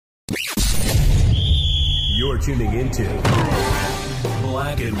You're tuning into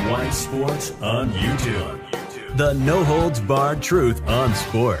Black and White Sports on YouTube. The no-holds-barred truth on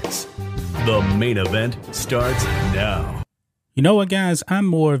sports. The main event starts now. You know what, guys? I'm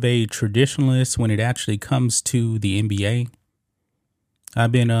more of a traditionalist when it actually comes to the NBA.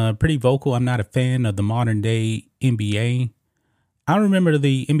 I've been pretty vocal. I'm not a fan of the modern-day NBA. I remember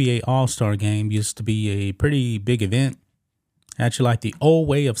the NBA All-Star Game used to be a pretty big event. Actually, like the old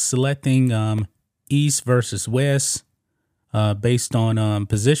way of selecting East versus West based on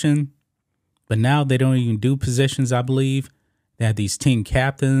position. But now they don't even do positions, I believe. They have these team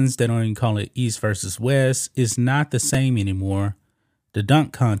captains. They don't even call it East versus West. It's not the same anymore. The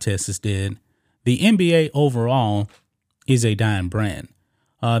dunk contest is dead. The NBA overall is a dying brand.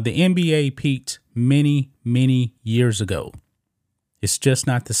 The NBA peaked many, many years ago. It's just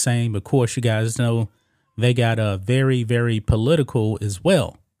not the same. Of course, you guys know they got very, very political as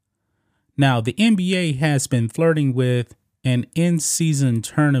well. Now, the NBA has been flirting with an in-season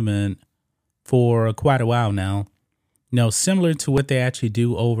tournament for quite a while now. Similar to what they actually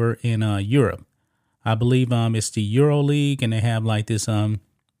do over in Europe. I believe it's the Euro League, and they have like this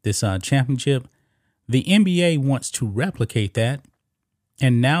championship. The NBA wants to replicate that,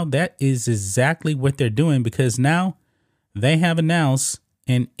 and now that is exactly what they're doing, because now they have announced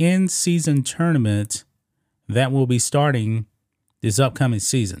an in-season tournament that will be starting this upcoming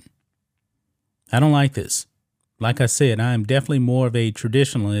season. I don't like this. Like I said, I am definitely more of a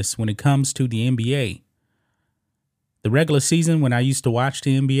traditionalist when it comes to the NBA. The regular season, when I used to watch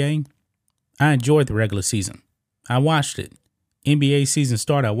the NBA, I enjoyed the regular season. I watched it. NBA season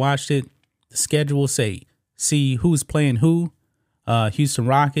started, I watched it. The schedule see who's playing who. Houston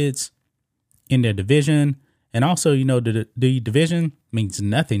Rockets in their division. And also, the division means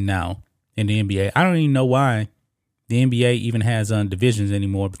nothing now in the NBA. I don't even know why the NBA even has divisions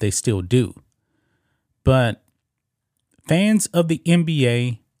anymore, but they still do. But fans of the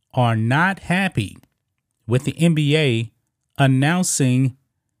NBA are not happy with the NBA announcing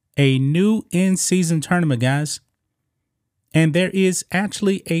a new in-season tournament, guys. And there is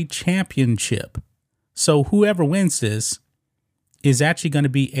actually a championship. So whoever wins this is actually going to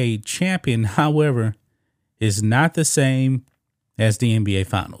be a champion. However, is not the same as the NBA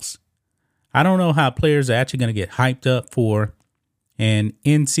Finals. I don't know how players are actually going to get hyped up for an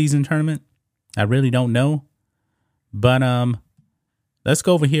in-season tournament. I really don't know. But let's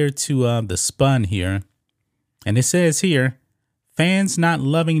go over here to the Spun here. And it says here, fans not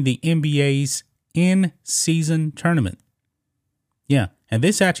loving the NBA's in-season tournament. Yeah, and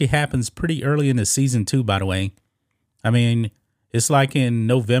this actually happens pretty early in the season too, by the way. I mean, it's like in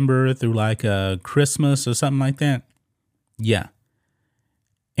November through like Christmas or something like that. Yeah.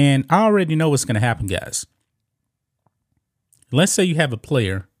 And I already know what's going to happen, guys. Let's say you have a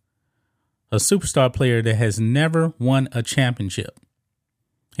player, a superstar player that has never won a championship.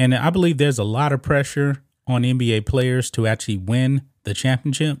 And I believe there's a lot of pressure on NBA players to actually win the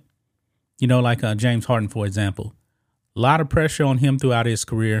championship. Like James Harden, for example. A lot of pressure on him throughout his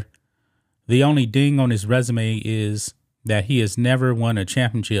career. The only ding on his resume is that he has never won a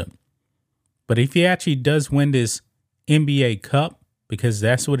championship. But if he actually does win this NBA Cup, because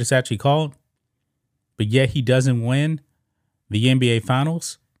that's what it's actually called, but yet he doesn't win the NBA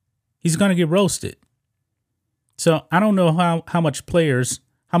Finals, he's going to get roasted. So I don't know how much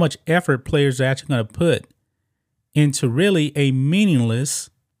effort players are actually going to put into really a meaningless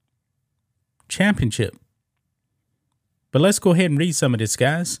championship. But let's go ahead and read some of this,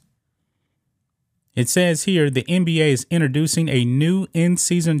 guys. It says here, the NBA is introducing a new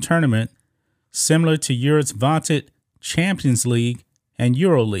in-season tournament similar to Europe's vaunted Champions League and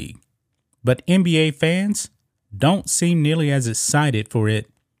Euro League. But NBA fans don't seem nearly as excited for it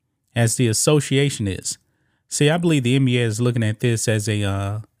as the association is. See, I believe the NBA is looking at this as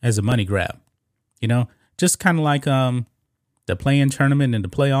a money grab. Just kind of like the play-in tournament and the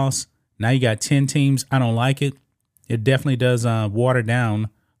playoffs. Now you got 10 teams. I don't like it. It definitely does water down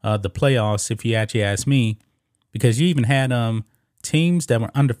the playoffs, if you actually ask me, because you even had teams that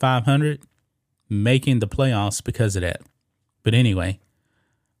were under 500 making the playoffs because of that. But anyway,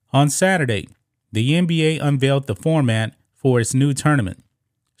 on Saturday, the NBA unveiled the format for its new tournament,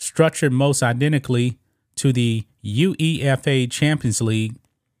 structured most identically to the UEFA Champions League.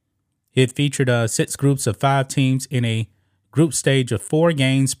 It featured 6 groups of 5 teams in a group stage of 4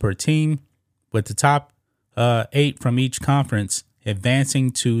 games per team, with the top 8 from each conference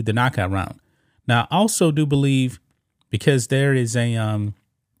advancing to the knockout round. Now, I also do believe, because there's a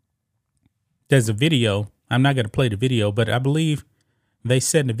video. I'm not going to play the video, but I believe they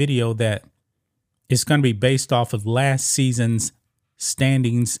said in the video that it's going to be based off of last season's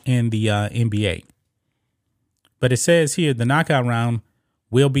standings in the NBA. But it says here the knockout round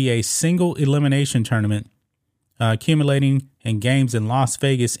will be a single elimination tournament accumulating in games in Las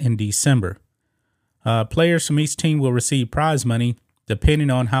Vegas in December. Players from each team will receive prize money depending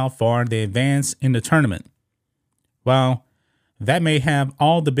on how far they advance in the tournament. While that may have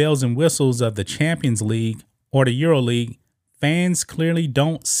all the bells and whistles of the Champions League or the Euro League, fans clearly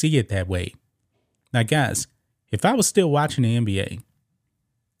don't see it that way. Now, guys, if I was still watching the NBA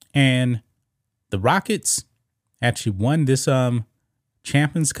and the Rockets actually won this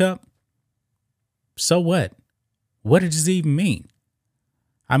Champions Cup, so what? What does it even mean?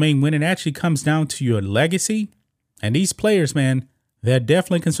 I mean, when it actually comes down to your legacy, and these players, man, they're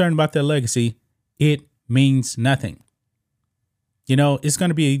definitely concerned about their legacy, it means nothing. You know, it's going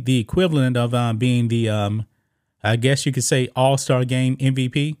to be the equivalent of being the, I guess you could say, All-Star Game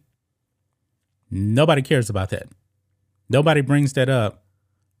MVP. Nobody cares about that. Nobody brings that up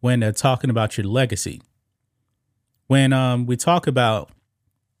when they're talking about your legacy. When we talk about,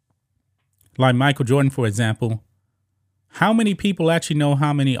 like Michael Jordan, for example, how many people actually know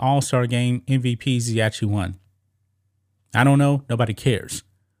how many All-Star Game MVPs he actually won? I don't know. Nobody cares.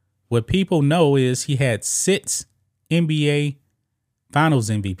 What people know is he had 6 NBA Finals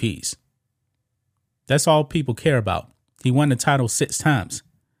MVPs. That's all people care about. He won the title 6 times.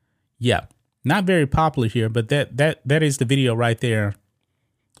 Yeah, not very popular here, but that is the video right there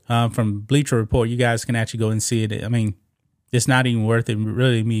from Bleacher Report. You guys can actually go and see it. I mean, it's not even worth it,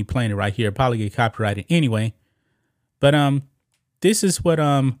 really, me playing it right here. Probably get copyrighted anyway. But this is what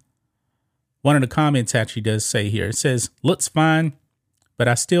one of the comments actually does say here. It says, looks fine, but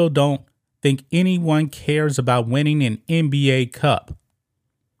I still don't think anyone cares about winning an NBA Cup.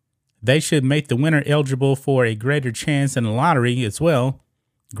 They should make the winner eligible for a greater chance in the lottery as well.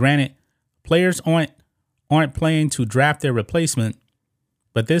 Granted, players aren't playing to draft their replacement,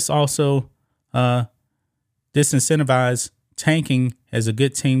 but this also disincentivizes tanking as a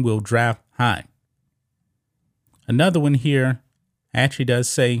good team will draft high. Another one here actually does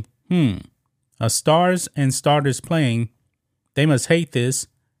say, stars and starters playing, they must hate this,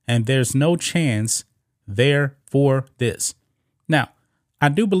 and there's no chance there for this. Now, I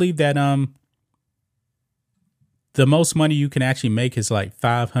do believe that the most money you can actually make is like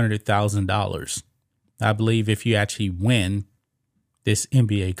 $500,000. I believe if you actually win this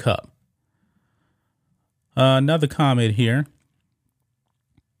NBA Cup. Another comment here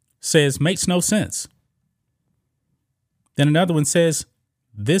says, makes no sense. Then another one says,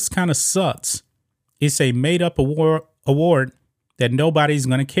 this kind of sucks. It's a made-up award that nobody's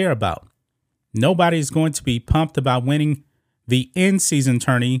going to care about. Nobody's going to be pumped about winning the in-season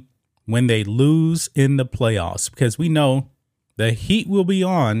tourney when they lose in the playoffs, because we know the heat will be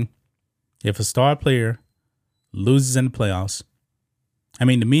on if a star player loses in the playoffs. I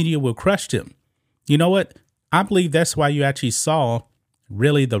mean, the media will crush them. You know what? I believe that's why you actually saw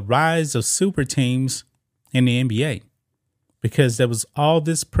really the rise of super teams in the NBA, because there was all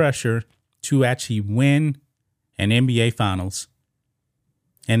this pressure to actually win an NBA Finals.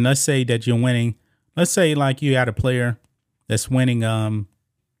 And let's say that you're winning. Let's say like you had a player that's winning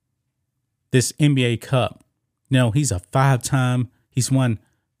this NBA Cup. You know, he's a 5-time. He's won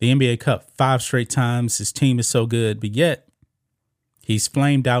the NBA Cup 5 straight times. His team is so good, but yet he's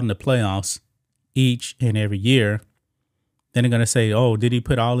flamed out in the playoffs each and every year. Then they're going to say, oh, did he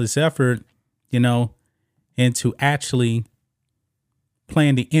put all this effort, into actually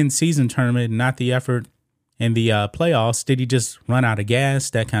playing the in-season tournament and not the effort in the playoffs? Did he just run out of gas,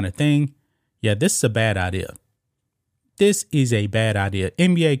 that kind of thing? Yeah, this is a bad idea. This is a bad idea.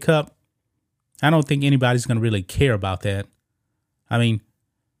 NBA Cup, I don't think anybody's going to really care about that. I mean,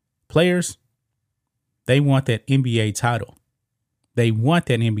 players, they want that NBA title. They want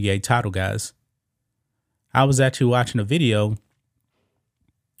that NBA title, guys. I was actually watching a video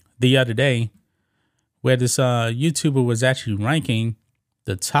the other day where this YouTuber was actually ranking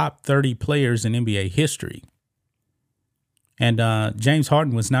the top 30 players in NBA history. And James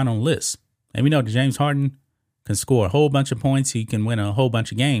Harden was not on the list. And we know that James Harden can score a whole bunch of points. He can win a whole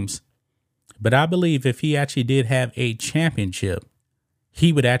bunch of games. But I believe if he actually did have a championship,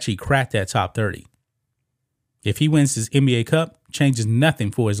 he would actually crack that top 30. If he wins his NBA Cup, changes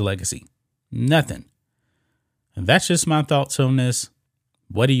nothing for his legacy. Nothing. And that's just my thoughts on this.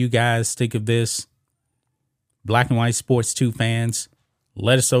 What do you guys think of this? Black and White Sports 2 fans,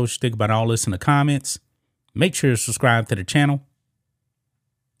 let us know what you think about all this in the comments. Make sure to subscribe to the channel,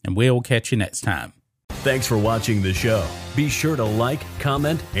 and we'll catch you next time. Thanks for watching the show. Be sure to like,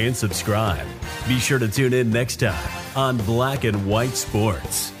 comment, and subscribe. Be sure to tune in next time on Black and White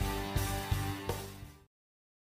Sports.